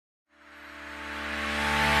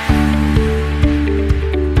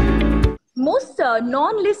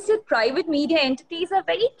non-listed private media entities are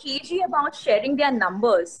very cagey about sharing their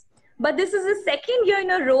numbers. But this is the second year in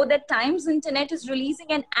a row that Times Internet is releasing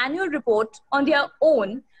an annual report on their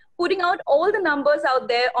own, putting out all the numbers out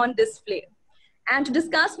there on display. And to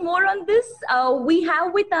discuss more on this, we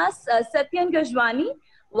have with us Satyan Gajwani,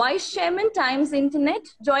 Vice Chairman, Times Internet,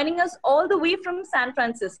 joining us all the way from San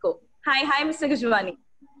Francisco. Hi, Mr. Gajwani.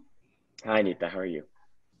 Hi, Neeta. How are you?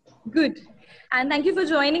 Good. And thank you for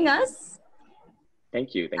joining us.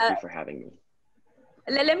 Thank you. Thank you for having me.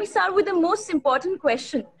 Let me start with the most important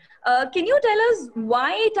question. Can you tell us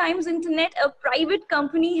why Times Internet, a private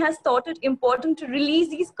company, has thought it important to release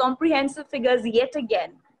these comprehensive figures yet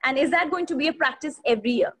again? And is that going to be a practice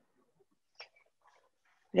every year?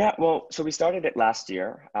 Yeah, well, so we started it last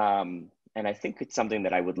year, and I think it's something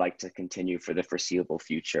that I would like to continue for the foreseeable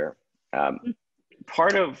future.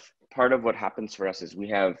 Part of what happens for us is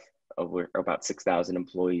we're about 6,000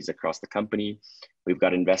 employees across the company. We've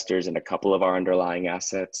got investors in a couple of our underlying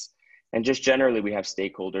assets. And just generally, we have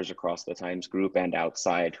stakeholders across the Times Group and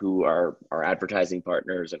outside who are our advertising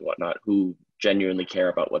partners and whatnot, who genuinely care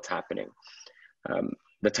about what's happening.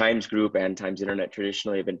 The Times Group and Times Internet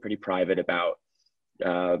traditionally have been pretty private about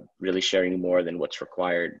really sharing more than what's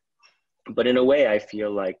required. But in a way, I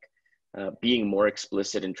feel like being more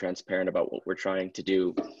explicit and transparent about what we're trying to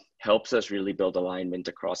do helps us really build alignment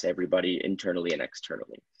across everybody internally and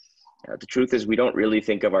externally. The truth is we don't really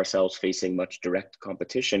think of ourselves facing much direct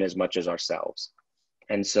competition as much as ourselves.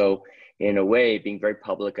 And so in a way, being very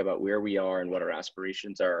public about where we are and what our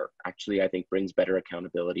aspirations are actually, I think, brings better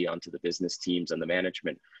accountability onto the business teams and the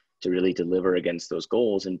management to really deliver against those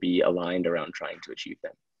goals and be aligned around trying to achieve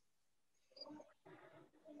them.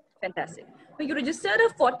 Fantastic. So you registered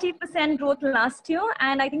a 40% growth last year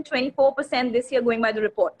and I think 24% this year going by the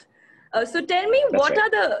report. So tell me, what are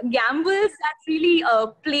the gambles that really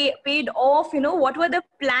paid off? What were the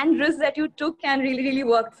planned risks that you took and really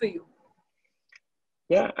worked for you?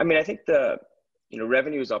 Yeah, I mean, I think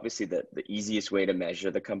revenue is obviously the easiest way to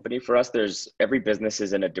measure the company. For us, every business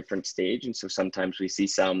is in a different stage. And so sometimes we see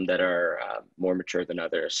some that are more mature than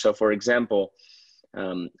others. So for example,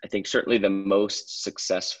 I think certainly the most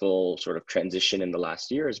successful sort of transition in the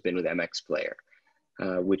last year has been with MX Player,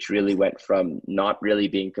 which really went from not really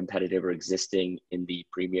being competitive or existing in the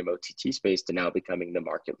premium OTT space to now becoming the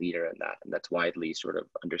market leader in that. And that's widely sort of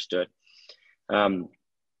understood.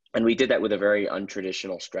 And we did that with a very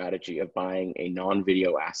untraditional strategy of buying a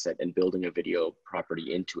non-video asset and building a video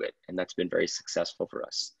property into it. And that's been very successful for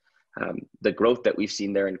us. The growth that we've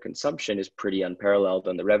seen there in consumption is pretty unparalleled,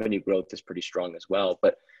 and the revenue growth is pretty strong as well.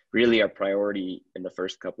 But really our priority in the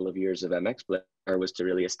first couple of years of MX Player was to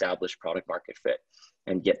really establish product market fit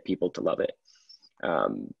and get people to love it.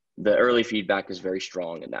 The early feedback is very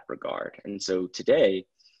strong in that regard. And so today,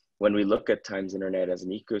 when we look at Times Internet as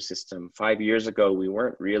an ecosystem, 5 years ago, we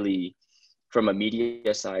weren't really, from a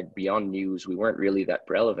media side beyond news, we weren't really that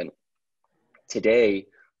relevant. Today,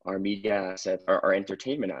 our media assets, our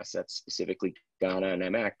entertainment assets, specifically Ghana and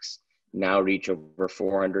MX, now reach over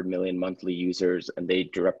 400 million monthly users, and they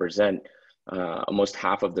represent almost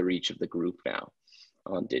half of the reach of the group now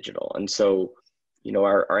on digital. And so,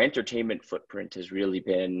 our entertainment footprint has really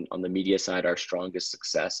been, on the media side, our strongest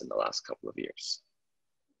success in the last couple of years.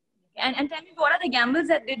 And tell me, what are the gambles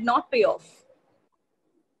that did not pay off?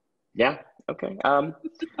 Yeah, okay. I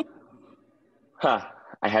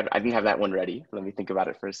didn't have that one ready. Let me think about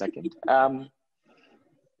it for a second.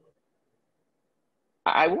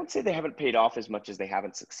 I won't say they haven't paid off as much as they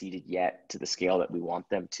haven't succeeded yet to the scale that we want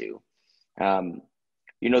them to.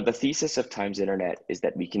 The thesis of Times Internet is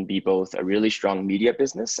that we can be both a really strong media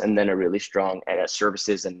business and then a really strong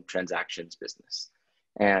services and transactions business.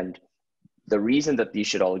 And the reason that these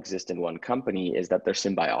should all exist in one company is that they're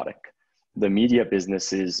symbiotic. The media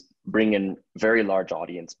businesses bring in very large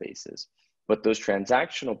audience bases, but those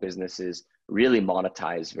transactional businesses really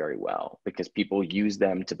monetize very well because people use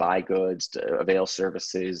them to buy goods, to avail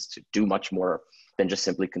services, to do much more than just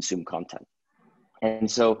simply consume content. And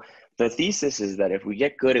so the thesis is that if we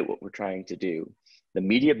get good at what we're trying to do, the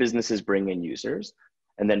media businesses bring in users,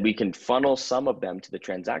 and then we can funnel some of them to the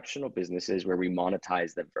transactional businesses where we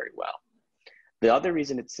monetize them very well. The other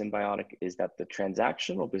reason it's symbiotic is that the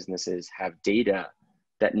transactional businesses have data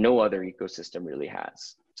that no other ecosystem really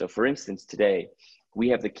has. So for instance, today, we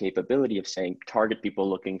have the capability of saying, target people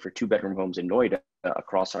looking for 2-bedroom homes in Noida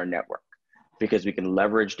across our network, because we can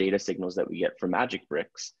leverage data signals that we get from Magic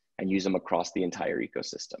Bricks and use them across the entire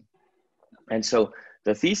ecosystem. And so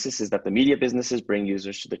the thesis is that the media businesses bring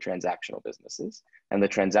users to the transactional businesses, and the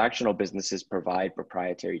transactional businesses provide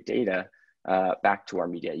proprietary data back to our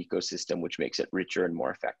media ecosystem, which makes it richer and more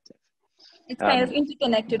effective. It's kind of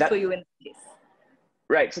interconnected for That you in this case.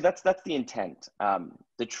 Right. So that's the intent.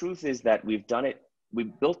 The truth is that we've done it. We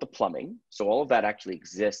built the plumbing, so all of that actually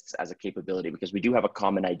exists as a capability because we do have a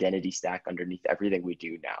common identity stack underneath everything we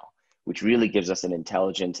do now, which really gives us an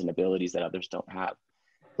intelligence and abilities that others don't have.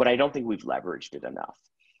 But I don't think we've leveraged it enough.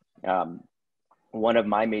 One of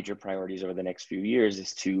my major priorities over the next few years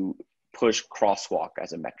is to push crosswalk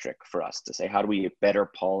as a metric for us to say, how do we better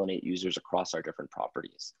pollinate users across our different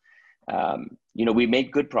properties? We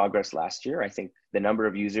made good progress last year. I think the number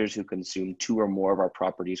of users who consume 2 or more of our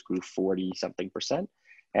properties grew 40-something%,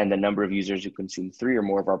 and the number of users who consume 3 or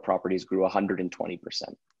more of our properties grew 120%.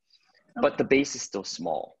 But the base is still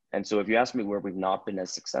small. And so if you ask me where we've not been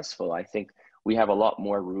as successful, I think we have a lot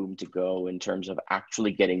more room to go in terms of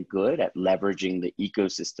actually getting good at leveraging the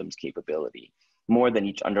ecosystem's capability, more than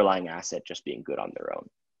each underlying asset just being good on their own.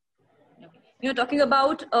 Talking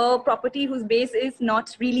about a property whose base is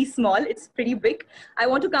not really small, it's pretty big. I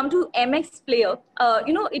want to come to MX Player.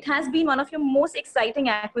 It has been one of your most exciting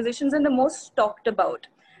acquisitions and the most talked about.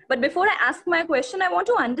 But before I ask my question, I want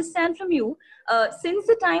to understand from you, since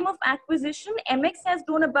the time of acquisition, MX has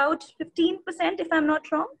grown about 15%, if I'm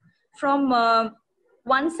not wrong, from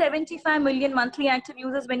 175 million monthly active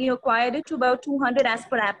users when you acquired it to about 200 as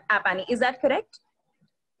per App Annie. Is that correct?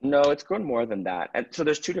 No, it's grown more than that. And so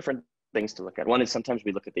there's two different things to look at. One is sometimes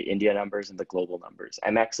we look at the India numbers and the global numbers.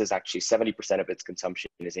 MX is actually 70% of its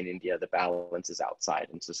consumption is in India. The balance is outside.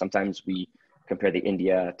 And so sometimes we compare the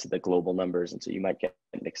India to the global numbers. And so you might get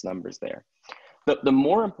mixed numbers there. The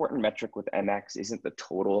more important metric with MX isn't the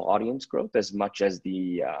total audience growth as much as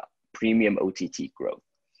the premium OTT growth.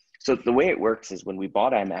 So the way it works is when we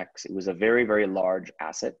bought MX, it was a very, very large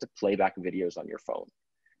asset to play back videos on your phone,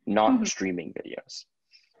 not streaming videos.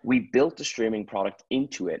 We built a streaming product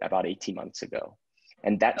into it about 18 months ago.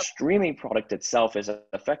 And that streaming product itself has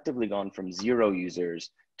effectively gone from 0 users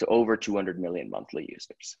to over 200 million monthly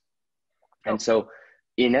users. And so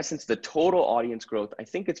in essence, the total audience growth, I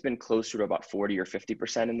think it's been closer to about 40 or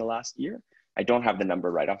 50% in the last year. I don't have the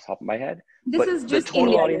number right off the top of my head. This is just the total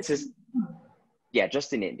India, audience is, yeah,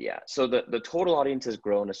 just in India. So the total audience has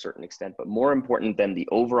grown a certain extent, but more important than the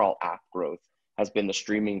overall app growth has been the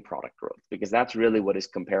streaming product growth, because that's really what is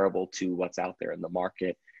comparable to what's out there in the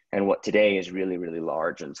market and what today is really, really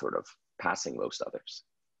large and sort of passing most others.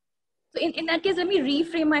 So in that case, let me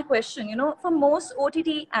reframe my question. For most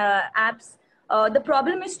OTT apps, the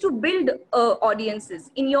problem is to build audiences.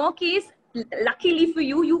 In your case, luckily for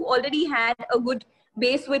you, you already had a good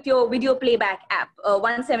base with your video playback app,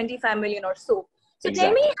 175 million or so. So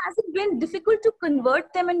tell me, has it been difficult to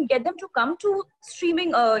convert them and get them to come to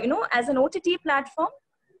streaming, as an OTT platform?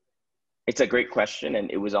 It's a great question.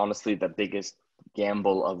 And it was honestly the biggest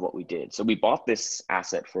gamble of what we did. So we bought this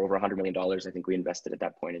asset for over $100 million. I think we invested at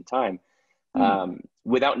that point in time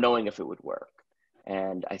without knowing if it would work.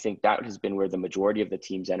 And I think that has been where the majority of the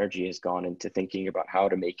team's energy has gone into thinking about how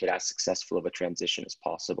to make it as successful of a transition as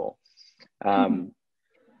possible.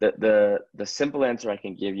 The simple answer I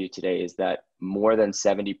can give you today is that more than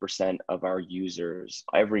 70% of our users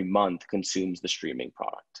every month consumes the streaming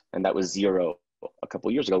product. And that was 0 a couple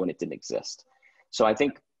of years ago when it didn't exist. So I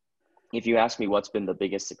think if you ask me what's been the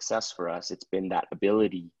biggest success for us, it's been that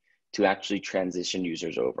ability to actually transition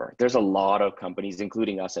users over. There's a lot of companies,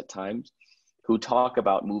 including us at times, who talk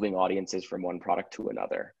about moving audiences from one product to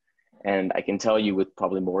another. And I can tell you with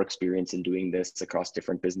probably more experience in doing this across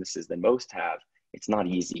different businesses than most have, it's not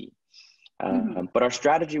easy. But our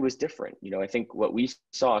strategy was different. I think what we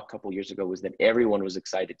saw a couple of years ago was that everyone was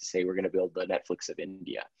excited to say, we're going to build the Netflix of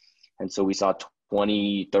India. And so we saw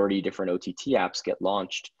 20, 30 different OTT apps get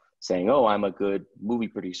launched saying, oh, I'm a good movie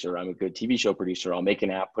producer, I'm a good TV show producer, I'll make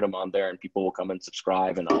an app, put them on there, and people will come and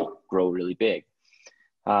subscribe and I'll grow really big.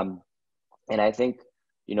 And I think,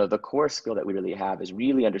 the core skill that we really have is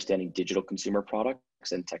really understanding digital consumer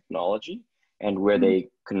products and technology and where they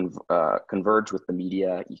converge with the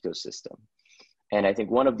media ecosystem. And I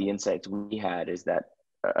think one of the insights we had is that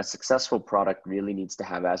a successful product really needs to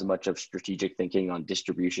have as much of strategic thinking on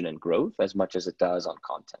distribution and growth as much as it does on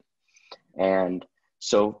content. And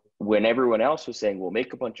so when everyone else was saying, we'll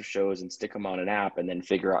make a bunch of shows and stick them on an app and then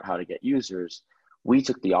figure out how to get users, we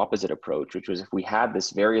took the opposite approach, which was if we had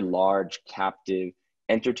this very large captive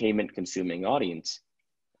entertainment consuming audience,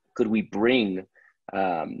 could we bring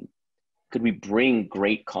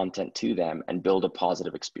great content to them and build a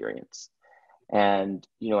positive experience? And,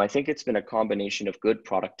 I think it's been a combination of good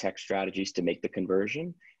product tech strategies to make the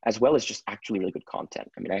conversion, as well as just actually really good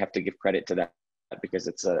content. I mean, I have to give credit to that because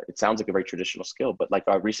it sounds like a very traditional skill, but like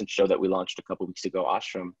our recent show that we launched a couple of weeks ago,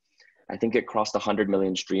 Ashram, I think it crossed 100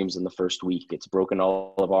 million streams in the first week. It's broken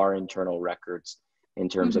all of our internal records in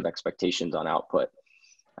terms of expectations on output.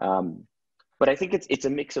 But I think it's a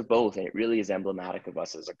mix of both, and it really is emblematic of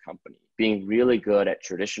us as a company, being really good at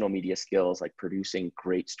traditional media skills like producing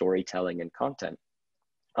great storytelling and content,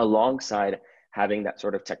 alongside having that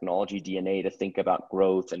sort of technology DNA to think about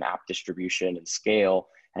growth and app distribution and scale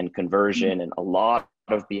and conversion and a lot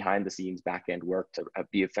of behind the scenes back-end work to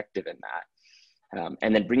be effective in that.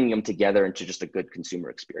 And then bringing them together into just a good consumer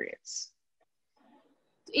experience.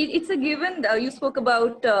 It's a given. You spoke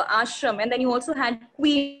about Ashram, and then you also had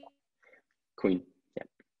Queen, Yeah.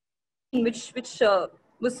 which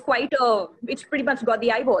was quite which pretty much got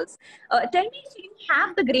the eyeballs. Tell me, so you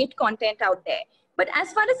have the great content out there, but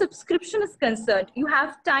as far as subscription is concerned, you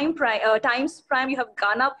have Times Prime, you have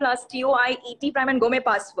Ghana Plus, TOI, ET Prime, and Gourmet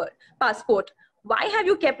Passport. Why have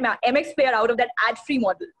you kept MX Player out of that ad-free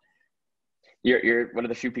model? You're one of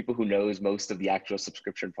the few people who knows most of the actual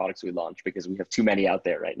subscription products we launch, because we have too many out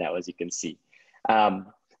there right now, as you can see.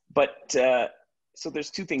 So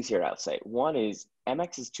there's two things here I'll say. One is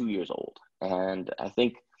MX is 2 years old. And I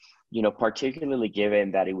think, particularly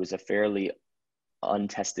given that it was a fairly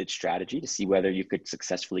untested strategy to see whether you could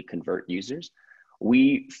successfully convert users,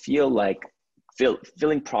 we feel like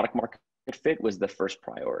filling product market fit was the first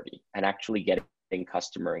priority, and actually getting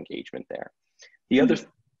customer engagement there.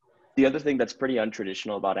 The other thing that's pretty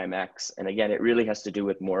untraditional about MX, and again, it really has to do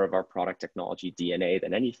with more of our product technology DNA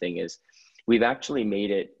than anything, is we've actually made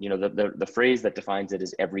it, the phrase that defines it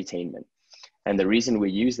is everytainment. And the reason we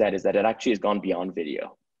use that is that it actually has gone beyond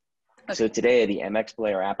video. Okay. So today, the MX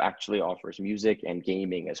Player app actually offers music and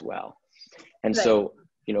gaming as well. And right. So,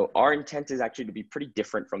 our intent is actually to be pretty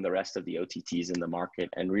different from the rest of the OTTs in the market,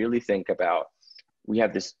 and really think about, we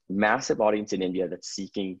have this massive audience in India that's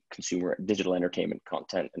seeking consumer digital entertainment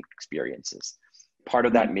content and experiences. Part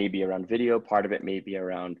of that may be around video, part of it may be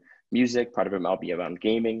around music, part of it might be around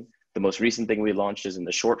gaming. The most recent thing we launched is in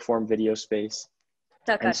the short form video space.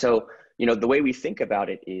 Okay. And so, the way we think about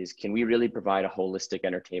it is, can we really provide a holistic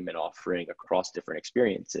entertainment offering across different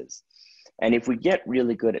experiences? And if we get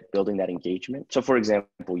really good at building that engagement, so for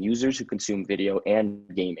example, users who consume video and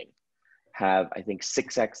gaming have, I think,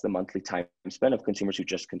 6x the monthly time spent of consumers who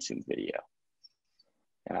just consume video.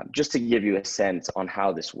 Just to give you a sense on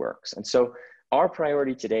how this works. And so our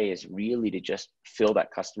priority today is really to just fill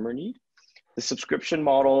that customer need. The subscription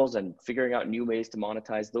models and figuring out new ways to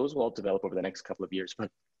monetize, those will all develop over the next couple of years.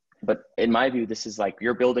 But in my view, this is like,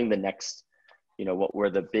 you're building the next, what were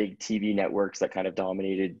the big TV networks that kind of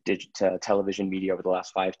dominated television media over the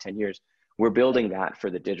last 5-10 years. We're building that for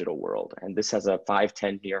the digital world. And this has a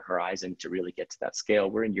 5-10 year horizon to really get to that scale.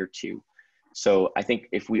 We're in year 2. So I think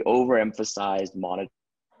if we overemphasized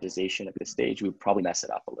monetization at this stage, we would probably mess it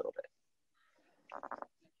up a little bit.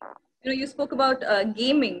 You spoke about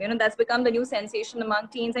gaming, that's become the new sensation among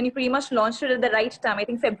teens, and you pretty much launched it at the right time, I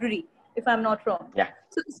think February, if I'm not wrong. Yeah,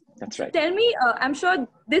 so that's right. Tell me, I'm sure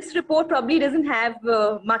this report probably doesn't have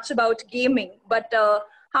much about gaming, but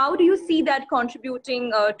how do you see that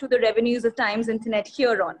contributing to the revenues of Times Internet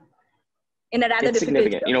here on? In a rather it's difficult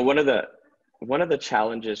significant. One of the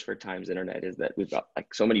challenges for Times Internet is that we've got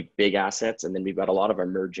like so many big assets, and then we've got a lot of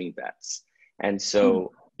emerging bets. And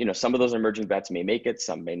so, some of those emerging bets may make it,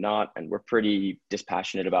 some may not. And we're pretty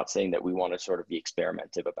dispassionate about saying that we want to sort of be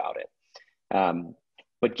experimentative about it.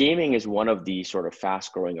 But gaming is one of the sort of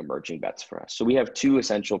fast growing emerging bets for us. So we have 2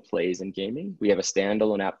 essential plays in gaming. We have a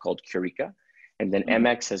standalone app called Curika, and then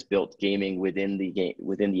MX has built gaming within the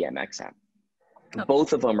MX app. Okay.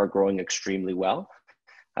 Both of them are growing extremely well.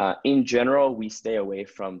 In general, we stay away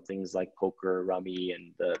from things like poker, rummy,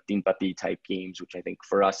 and the Teampati type games, which I think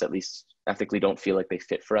for us, at least ethically, don't feel like they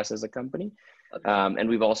fit for us as a company. Okay. And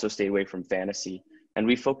we've also stayed away from fantasy. And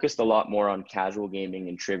we focused a lot more on casual gaming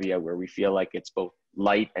and trivia, where we feel like it's both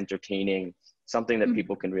light, entertaining, something that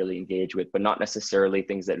people can really engage with, but not necessarily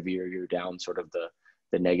things that veer you down sort of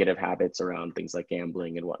the negative habits around things like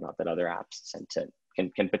gambling and whatnot that other apps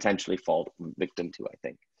can potentially fall victim to, I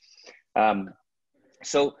think.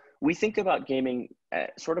 So we think about gaming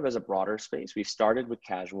sort of as a broader space. We've started with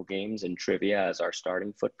casual games and trivia as our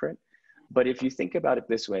starting footprint. But if you think about it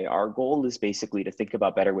this way, our goal is basically to think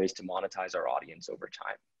about better ways to monetize our audience over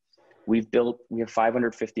time. We have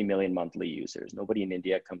 550 million monthly users. Nobody in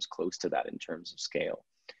India comes close to that in terms of scale.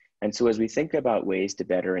 And so as we think about ways to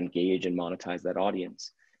better engage and monetize that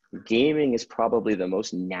audience, gaming is probably the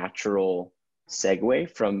most natural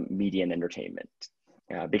segue from media and entertainment.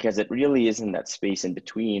 Because it really is in that space in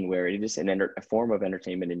between where it is a form of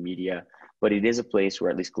entertainment and media, but it is a place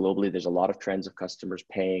where, at least globally, there's a lot of trends of customers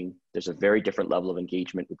paying. There's a very different level of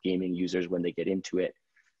engagement with gaming users when they get into it.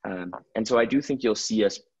 And so I do think you'll see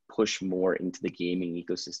us push more into the gaming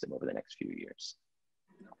ecosystem over the next few years.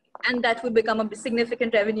 And that would become a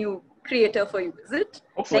significant revenue creator for you, is it?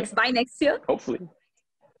 Hopefully. By next year? Hopefully.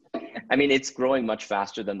 I mean, it's growing much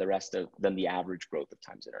faster than than the average growth of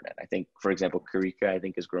Times Internet. I think, for example, Karika, I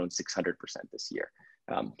think, has grown 600% this year.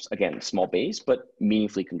 Again, small base, but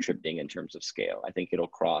meaningfully contributing in terms of scale. I think it'll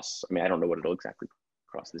cross, I mean, I don't know what it'll exactly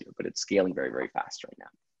cross this year, but it's scaling very, very fast right now.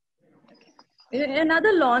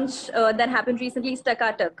 Another launch that happened recently is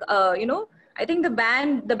Takatak. I think the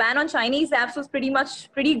ban on Chinese apps was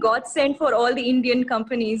pretty godsend for all the Indian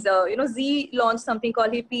companies. Z launched something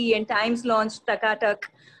called Hippie, and Times launched Takatak,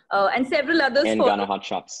 and several others. And Ghana Hot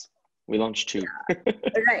Shops. We launched 2.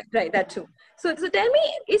 Right, that too. So tell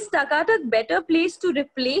me, is Takatak better place to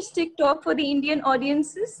replace TikTok for the Indian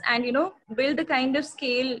audiences and, build the kind of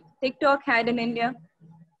scale TikTok has in India,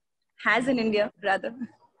 rather?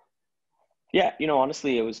 Yeah,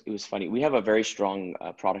 honestly, it was funny. We have a very strong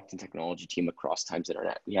product and technology team across Times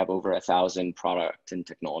Internet. We have over 1,000 product and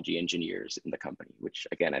technology engineers in the company, which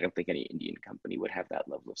again, I don't think any Indian company would have that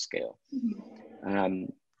level of scale.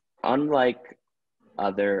 Unlike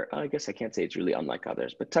I guess I can't say it's really unlike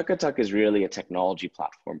others, but Takatak is really a technology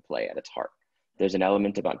platform play at its heart. There's an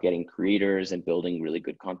element about getting creators and building really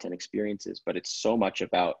good content experiences, but it's so much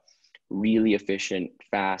about really efficient,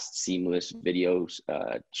 fast, seamless videos,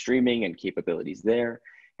 streaming and capabilities there.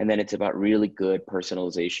 And then it's about really good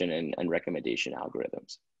personalization and recommendation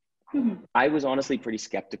algorithms. I was honestly pretty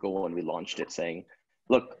skeptical when we launched it, saying,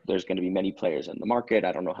 look, there's going to be many players in the market.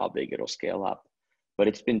 I don't know how big it'll scale up, but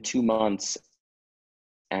it's been 2 months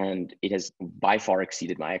and it has by far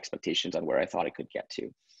exceeded my expectations on where I thought it could get to.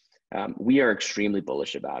 We are extremely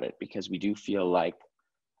bullish about it because we do feel like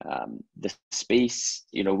the space,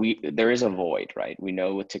 there is a void, right? We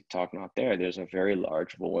know with TikTok not there, there's a very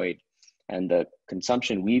large void. And the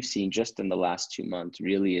consumption we've seen just in the last 2 months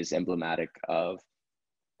really is emblematic of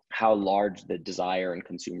how large the desire and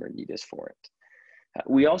consumer need is for it.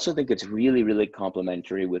 We also think it's really, really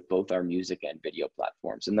complementary with both our music and video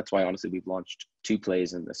platforms. And that's why, honestly, we've launched 2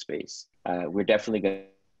 plays in the space. We're definitely going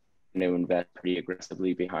to invest pretty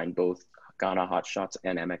aggressively behind both Ghana Hot Shots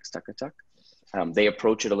and MX Takatak. They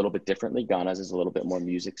approach it a little bit differently. Ghana's is a little bit more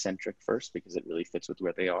music-centric first because it really fits with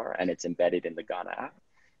where they are and it's embedded in the Ghana app.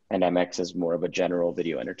 And MX is more of a general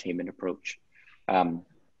video entertainment approach.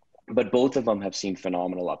 But both of them have seen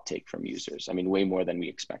phenomenal uptake from users. I mean, way more than we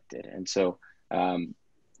expected. And so,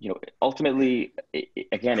 ultimately,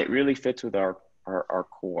 again, it really fits with our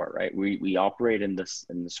core, right? We operate in the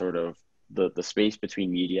sort of the space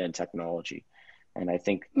between media and technology. And I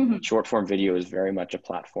think short form video is very much a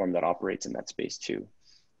platform that operates in that space too.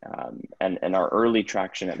 And our early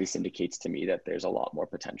traction at least indicates to me that there's a lot more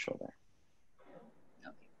potential there.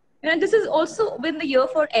 And this is also been the year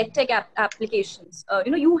for EdTech applications.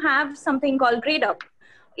 You have something called GradeUp,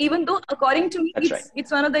 even though according to me,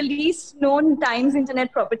 it's one of the least known Times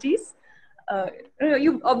Internet properties.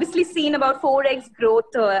 You've obviously seen about 4x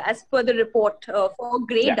growth as per the report for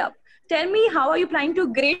GradeUp. Yeah. Tell me, how are you planning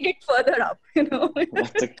to grade it further up?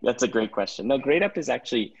 That's a great question. No, GradeUp is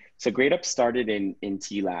actually, so GradeUp started in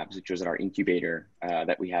TIL Labs, which was our incubator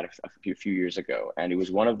that we had a few years ago. And it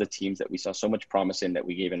was one of the teams that we saw so much promise in that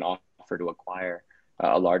we gave an offer to acquire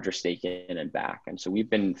a larger stake in and back. And so we've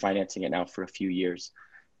been financing it now for a few years.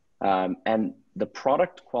 And the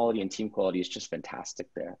product quality and team quality is just fantastic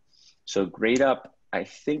there. So GradeUp, I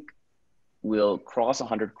think, will cross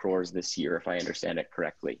 100 crores this year, if I understand it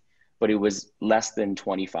correctly. But it was less than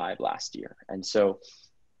 25 last year. And so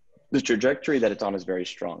the trajectory that it's on is very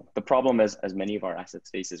strong. The problem, as many of our assets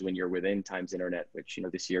face, is when you're within Times Internet, which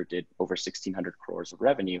this year did over 1,600 crores of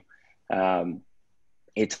revenue.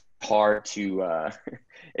 It's hard to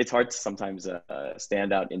sometimes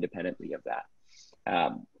stand out independently of that.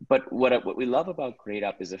 But what we love about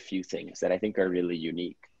GradeUp is a few things that I think are really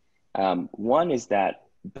unique. One is that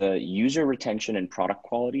the user retention and product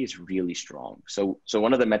quality is really strong. So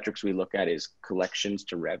one of the metrics we look at is collections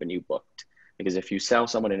to revenue booked. Because if you sell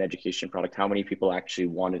someone an education product, how many people actually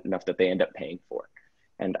want it enough that they end up paying for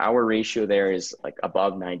it? And our ratio there is like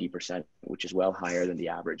above 90%, which is well higher than the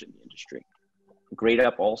average in the industry.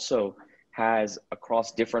 GradeUp also has,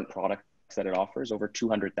 across different products that it offers, over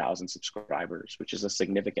 200,000 subscribers, which is a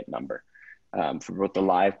significant number for both the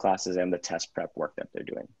live classes and the test prep work that they're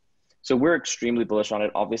doing. So we're extremely bullish on it.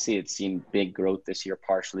 Obviously, it's seen big growth this year,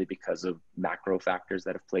 partially because of macro factors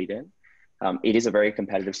that have played in. It is a very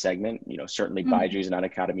competitive segment. Certainly Byju's and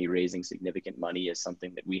Unacademy raising significant money is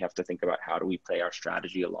something that we have to think about. How do we play our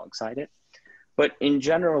strategy alongside it? But in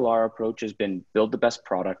general, our approach has been build the best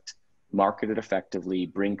product, market it effectively,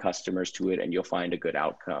 bring customers to it, and you'll find a good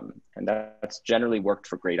outcome. And that's generally worked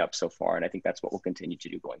for GradeUp so far. And I think that's what we'll continue to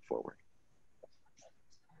do going forward.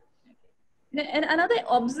 And another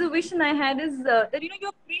observation I had is that,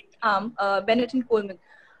 your print arm, Bennett and Coleman,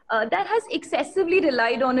 that has excessively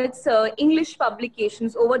relied on its English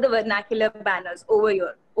publications over the vernacular banners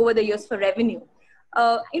over the years for revenue.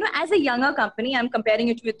 As a younger company, I'm comparing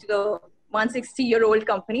it with the 160-year-old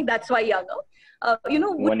company. That's why younger.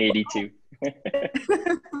 182.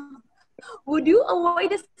 Would you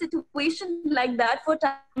avoid a situation like that for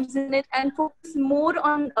Times in it and focus more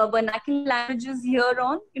on vernacular languages here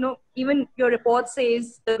on? Even your report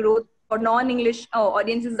says the growth for non-English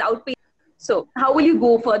audiences outpacing. So how will you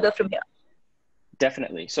go further from here?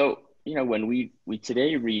 Definitely. So, when we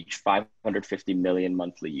today reach 550 million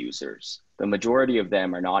monthly users, the majority of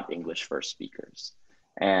them are not English first speakers.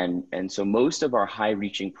 And so most of our high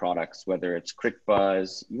reaching products, whether it's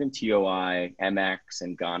ClickBuzz, even TOI, MX,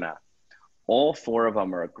 and Ghana, all four of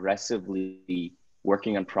them are aggressively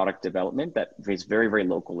working on product development that is very, very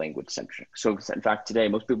local language centric. So in fact, today,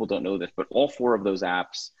 most people don't know this, but all four of those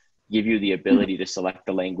apps give you the ability to select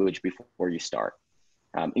the language before you start,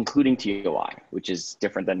 including TOI, which is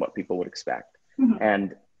different than what people would expect.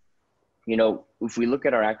 And, if we look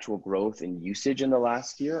at our actual growth in usage in the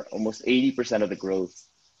last year, almost 80% of the growth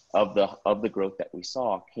of the growth that we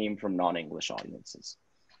saw came from non-English audiences.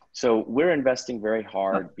 So we're investing very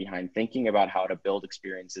hard behind thinking about how to build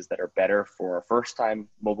experiences that are better for first-time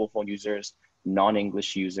mobile phone users,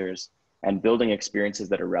 non-English users, and building experiences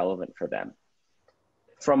that are relevant for them.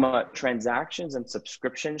 From a transactions and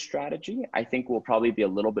subscription strategy, I think we'll probably be a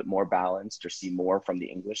little bit more balanced or see more from the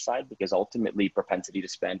English side, because ultimately propensity to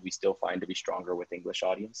spend, we still find to be stronger with English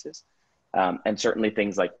audiences. And certainly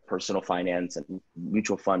things like personal finance and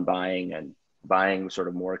mutual fund buying and buying sort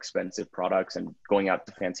of more expensive products and going out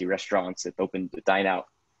to fancy restaurants that open to dine out.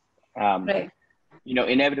 Right.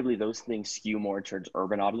 Inevitably those things skew more towards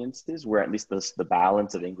urban audiences, where at least the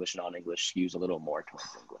balance of English and non-English skews a little more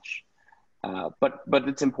towards English. But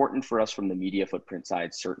it's important for us from the media footprint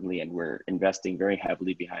side, certainly, and we're investing very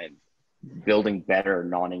heavily behind building better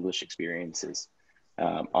non-English experiences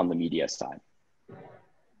on the media side.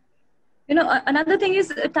 Another thing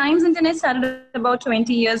is Times Internet started about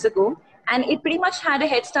 20 years ago, and it pretty much had a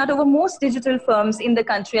head start over most digital firms in the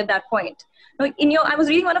country at that point. I was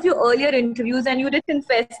reading one of your earlier interviews, and you did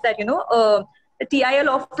confess that, the TIL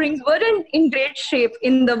offerings weren't in great shape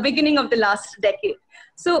in the beginning of the last decade.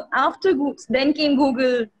 So then came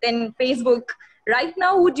Google, then Facebook. Right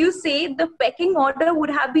now, would you say the pecking order would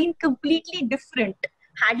have been completely different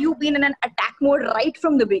had you been in an attack mode right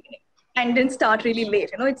from the beginning and didn't start really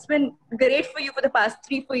late? It's been great for you for the past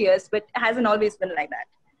 3-4 years, but it hasn't always been like that.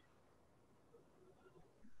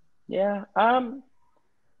 Yeah.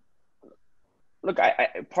 Look,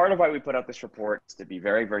 part of why we put out this report is to be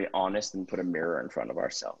very, very honest and put a mirror in front of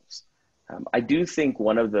ourselves. I do think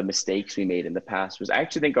one of the mistakes we made in the past was, I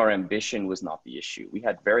actually think our ambition was not the issue. We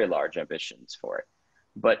had very large ambitions for it,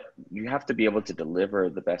 but you have to be able to deliver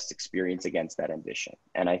the best experience against that ambition.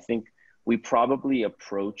 And I think we probably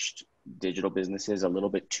approached digital businesses a little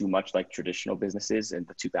bit too much like traditional businesses in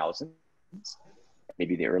the 2000s,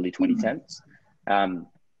 maybe the early 2010s.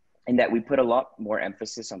 And that we put a lot more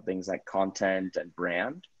emphasis on things like content and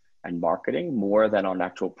brand and marketing more than on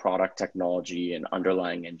actual product technology and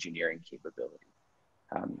underlying engineering capability.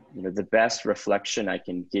 The best reflection I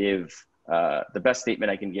can give, the best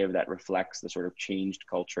statement I can give that reflects the sort of changed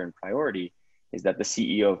culture and priority is that the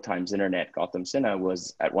CEO of Times Internet, Gautam Sinha,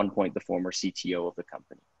 was at one point the former CTO of the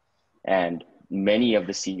company. And many of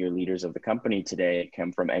the senior leaders of the company today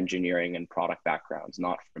come from engineering and product backgrounds,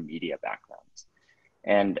 not from media backgrounds.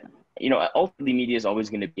 And, ultimately media is always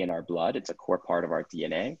going to be in our blood. It's a core part of our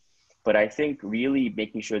DNA. But I think really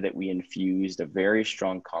making sure that we infused a very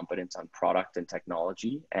strong competence on product and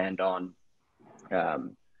technology and on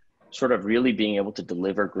sort of really being able to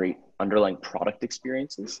deliver great underlying product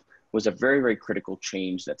experiences was a very, very critical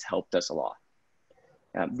change that's helped us a lot.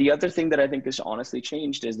 The other thing that I think has honestly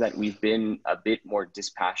changed is that we've been a bit more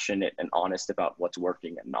dispassionate and honest about what's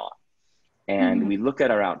working and not. And we look at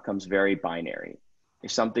our outcomes very binary.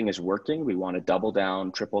 If something is working, we want to double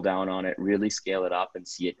down, triple down on it, really scale it up and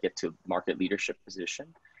see it get to market leadership position.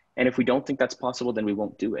 And if we don't think that's possible, then we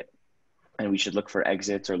won't do it. And we should look for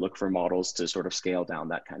exits or look for models to sort of scale down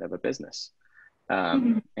that kind of a business.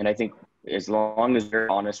 And I think as long as we're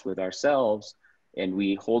honest with ourselves and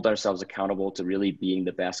we hold ourselves accountable to really being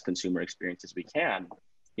the best consumer experiences we can,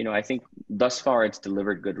 I think thus far it's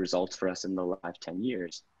delivered good results for us in the last 10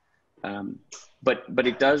 years. Um, but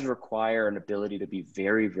it does require an ability to be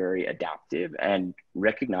very, very adaptive and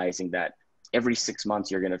recognizing that every 6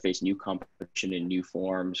 months you're going to face new competition in new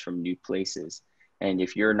forms from new places. And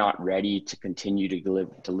if you're not ready to continue to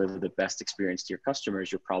deliver the best experience to your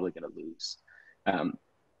customers, you're probably going to lose.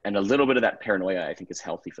 And a little bit of that paranoia, I think, is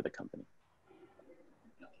healthy for the company.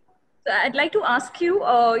 So I'd like to ask you,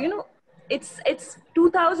 it's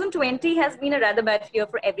 2020 has been a rather bad year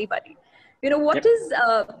for everybody. What Yep. is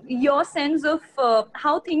your sense of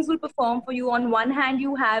how things will perform for you? On one hand,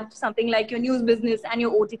 you have something like your news business and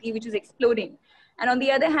your OTT, which is exploding. And on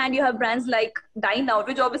the other hand, you have brands like Dine Out,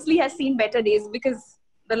 which obviously has seen better days because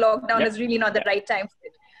the lockdown Yep. is really not the Yep. right time for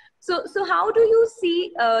it. So how do you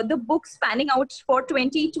see the books panning out for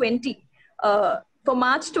 2020, for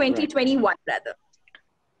March Right. 2021 rather?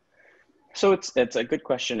 So it's a good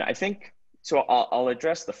question. I think so. I'll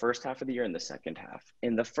address the first half of the year and the second half.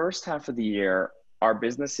 In the first half of the year, our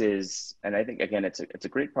businesses, and I think again, it's a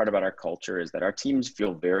great part about our culture is that our teams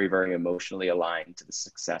feel very, very emotionally aligned to the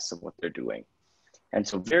success of what they're doing, and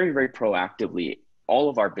so very, very proactively, all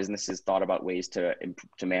of our businesses thought about ways to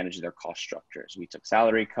manage their cost structures. We took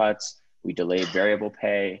salary cuts, we delayed variable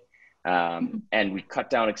pay, and we cut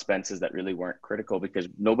down expenses that really weren't critical because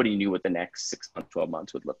nobody knew what the next 6 months, 12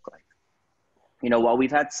 months would look like. While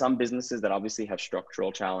we've had some businesses that obviously have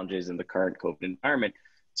structural challenges in the current COVID environment,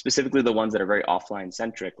 specifically the ones that are very offline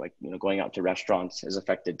centric, like, going out to restaurants has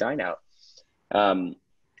affected dine out.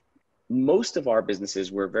 Most of our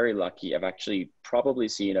businesses, we're very lucky, have actually probably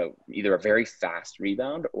seen either a very fast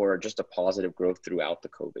rebound or just a positive growth throughout the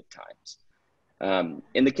COVID times.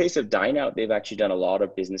 In the case of Dine Out, they've actually done a lot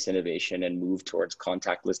of business innovation and moved towards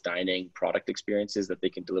contactless dining product experiences that they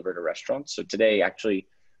can deliver to restaurants. So today, actually,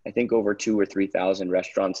 I think over 2,000 or 3,000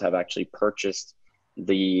 restaurants have actually purchased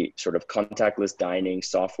the sort of contactless dining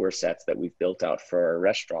software sets that we've built out for our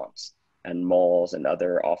restaurants and malls and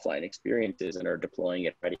other offline experiences and are deploying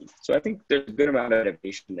it ready. So I think there's a good amount of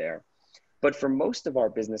innovation there. But for most of our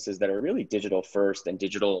businesses that are really digital first and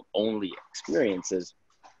digital only experiences,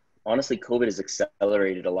 honestly, COVID has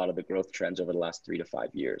accelerated a lot of the growth trends over the last 3 to 5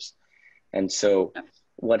 years. And so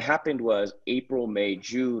what happened was April, May,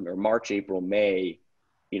 June, or March, April, May,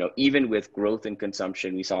 even with growth in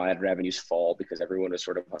consumption, we saw ad revenues fall because everyone was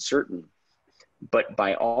sort of uncertain. But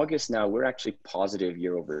by August now, we're actually positive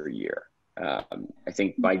year over year. I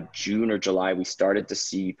think by June or July, we started to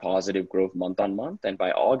see positive growth month on month. And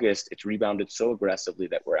by August, it's rebounded so aggressively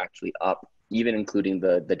that we're actually up, even including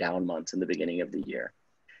the down months in the beginning of the year.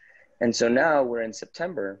 And so now we're in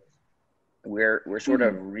September, we're sort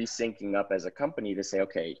of resyncing up as a company to say,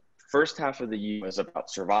 okay, first half of the year was about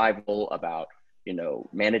survival, about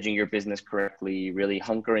managing your business correctly, really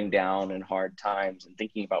hunkering down in hard times and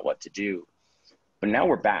thinking about what to do. But now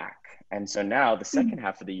we're back. And so now the second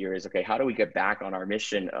half of the year is, okay, how do we get back on our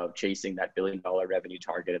mission of chasing that $1 billion revenue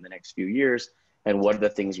target in the next few years? And what are the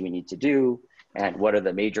things we need to do? And what are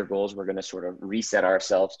the major goals we're going to sort of reset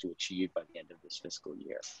ourselves to achieve by the end of this fiscal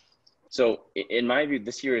year? So in my view,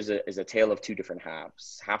 this year is a tale of two different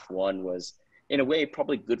halves. Half one was, in a way,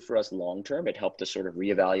 probably good for us long term. It helped us sort of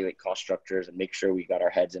reevaluate cost structures and make sure we got our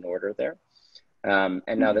heads in order there. And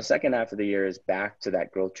now the second half of the year is back to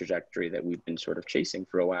that growth trajectory that we've been sort of chasing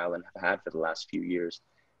for a while and have had for the last few years,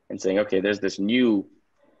 and saying, okay, there's this new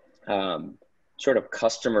sort of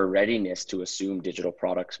customer readiness to assume digital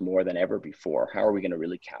products more than ever before. How are we going to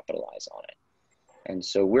really capitalize on it? And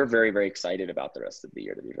so we're very, very excited about the rest of the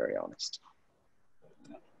year, to be very honest.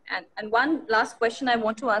 And one last question I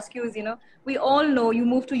want to ask you is, we all know you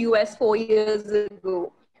moved to US 4 years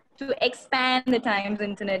ago to expand the Times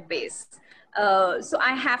internet base. So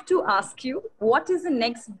I have to ask you, what is the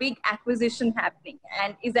next big acquisition happening?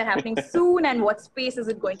 And is that happening soon? And what space is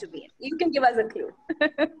it going to be in? You can give us a clue.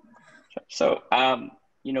 So,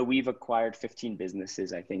 we've acquired 15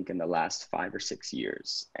 businesses, I think, in the last 5 or 6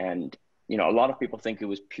 years. And, a lot of people think it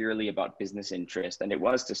was purely about business interest, and it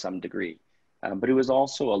was to some degree. But it was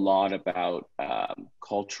also a lot about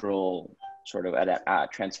cultural sort of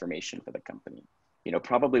transformation for the company.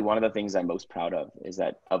 Probably one of the things I'm most proud of is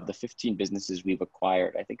that of the 15 businesses we've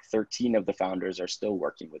acquired, I think 13 of the founders are still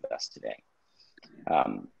working with us today.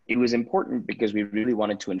 It was important because we really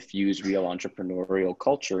wanted to infuse real entrepreneurial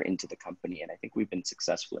culture into the company. And I think we've been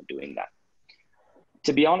successful in doing that.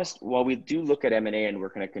 To be honest, while we do look at M&A and we're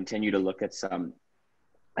going to continue to look at some,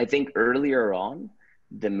 I think earlier on,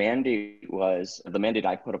 the mandate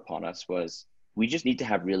I put upon us was, we just need to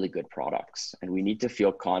have really good products and we need to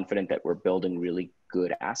feel confident that we're building really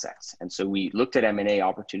good assets. And so we looked at M&A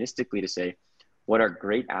opportunistically to say, what are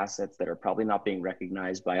great assets that are probably not being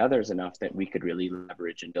recognized by others enough that we could really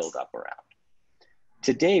leverage and build up around.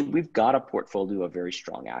 today we've got a portfolio of very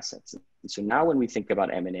strong assets. And so now when we think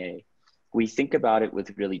about M&A, we think about it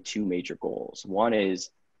with really two major goals. One is,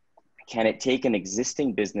 can it take an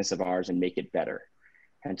existing business of ours and make it better?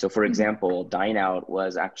 And so, for example, Dine Out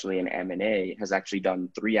was actually an M&A, has actually done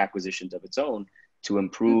 3 acquisitions of its own to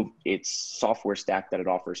improve its software stack that it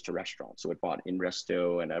offers to restaurants. So it bought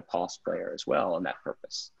InResto and a POS player as well on that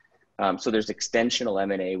purpose. So there's extensional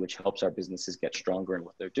M&A, which helps our businesses get stronger in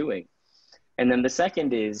what they're doing. And then the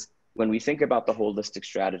second is, when we think about the holistic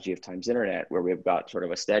strategy of Times Internet, where we've got sort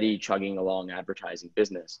of a steady chugging along advertising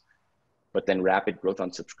business, but then rapid growth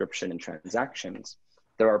on subscription and transactions,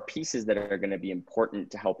 there are pieces that are going to be important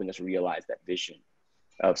to helping us realize that vision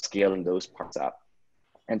of scaling those parts up.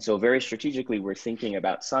 And so very strategically, we're thinking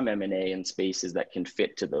about some M&A in spaces that can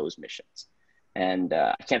fit to those missions. And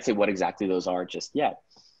I can't say what exactly those are just yet.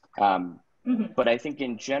 But I think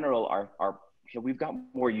in general, we've got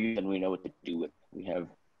more use than we know what to do with. We have,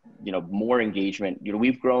 more engagement.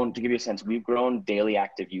 We've grown, to give you a sense, we've grown daily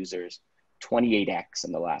active users 28x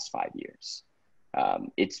in the last 5 years.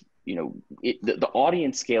 The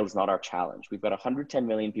audience scale is not our challenge. We've got 110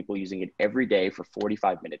 million people using it every day for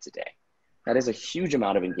 45 minutes a day. That is a huge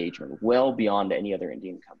amount of engagement, well beyond any other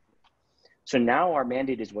Indian company. So now our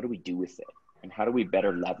mandate is, what do we do with it? And how do we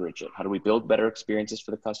better leverage it? How do we build better experiences for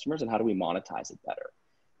the customers? And how do we monetize it better?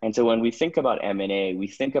 And so when we think about M&A, we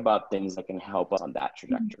think about things that can help us on that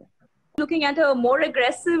trajectory. Looking at a more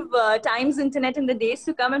aggressive Times Internet in the days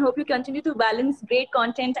to come, and hope you continue to balance great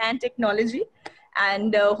content and technology.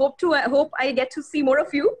 And hope I get to see more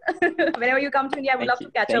of you whenever you come to India. I would love to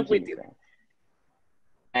catch up with you.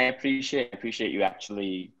 I appreciate you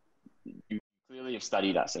actually. You clearly have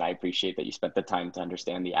studied us, and I appreciate that you spent the time to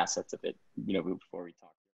understand the assets of it, before we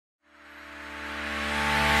talk.